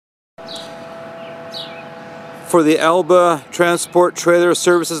For the Alba Transport Trailer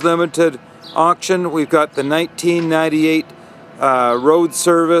Services Limited auction, we've got the 1998 road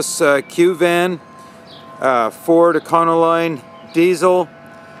service Q van, Ford Econoline diesel,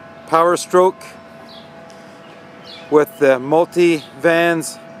 Power Stroke with the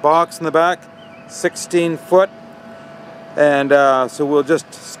multi-vans box in the back, 16 foot. And so we'll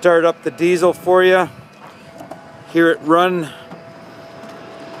just start up the diesel for you. Hear it run.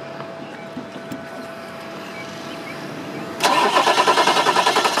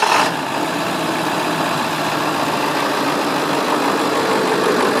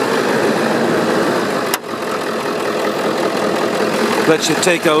 Let you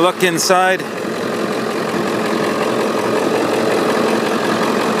take a look inside.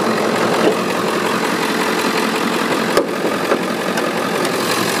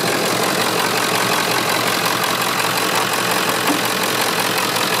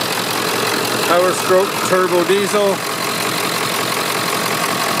 Power Stroke turbo diesel.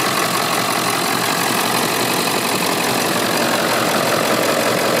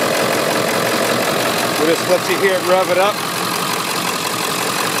 We'll just let you hear it rev it up.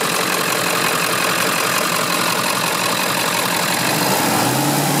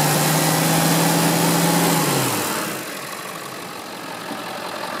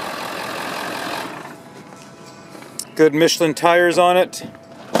 Good Michelin tires on it.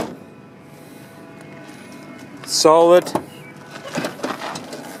 Solid.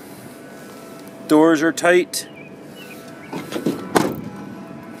 Doors are tight.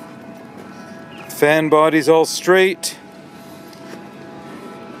 Fan body's all straight.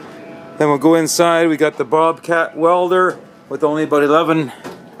 Then we'll go inside. We got the Bobcat welder with only about 11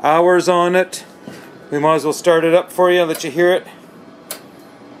 hours on it. We might as well start it up for you, let you hear it.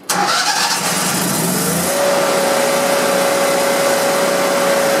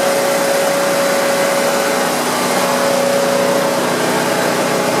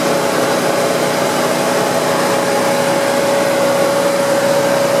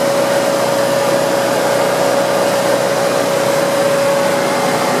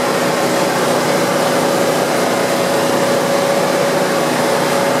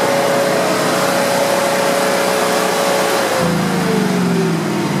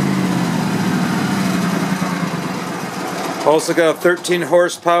 Also got a 13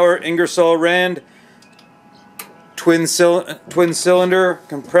 horsepower Ingersoll Rand twin cylinder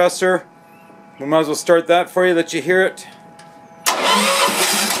compressor. We might as well start that for you, let you hear it.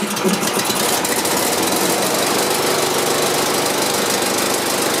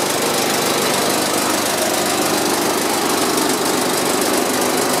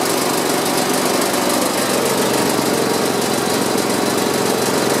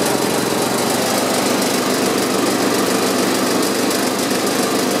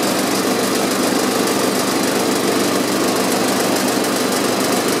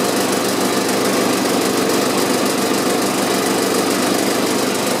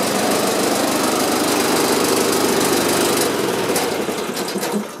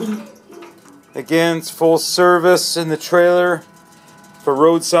 Again, it's full service in the trailer for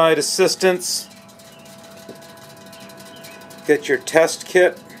roadside assistance. Get your test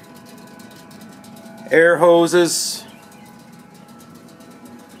kit, air hoses,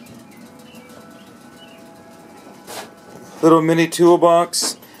 little mini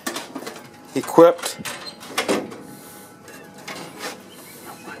toolbox equipped.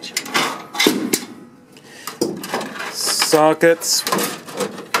 Sockets,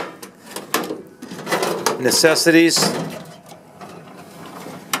 necessities.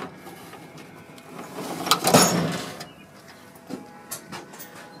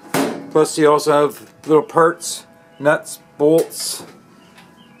 Plus you also have little parts, nuts, bolts,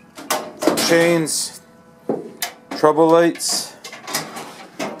 chains, trouble lights.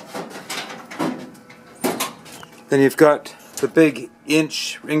 Then you've got the big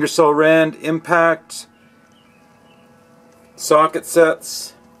inch Ingersoll Rand impact, socket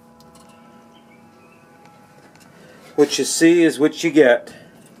sets. What you see is what you get.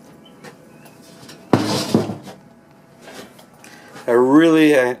 A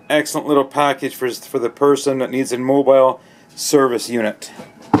really excellent little package for the person that needs a mobile service unit.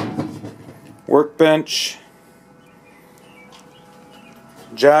 Workbench,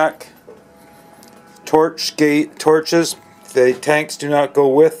 jack, torches. The tanks do not go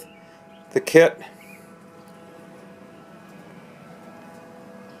with the kit.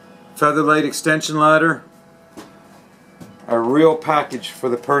 Featherlight extension ladder. A real package for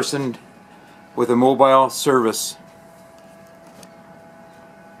the person with a mobile service.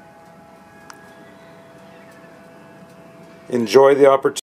 Enjoy the opportunity.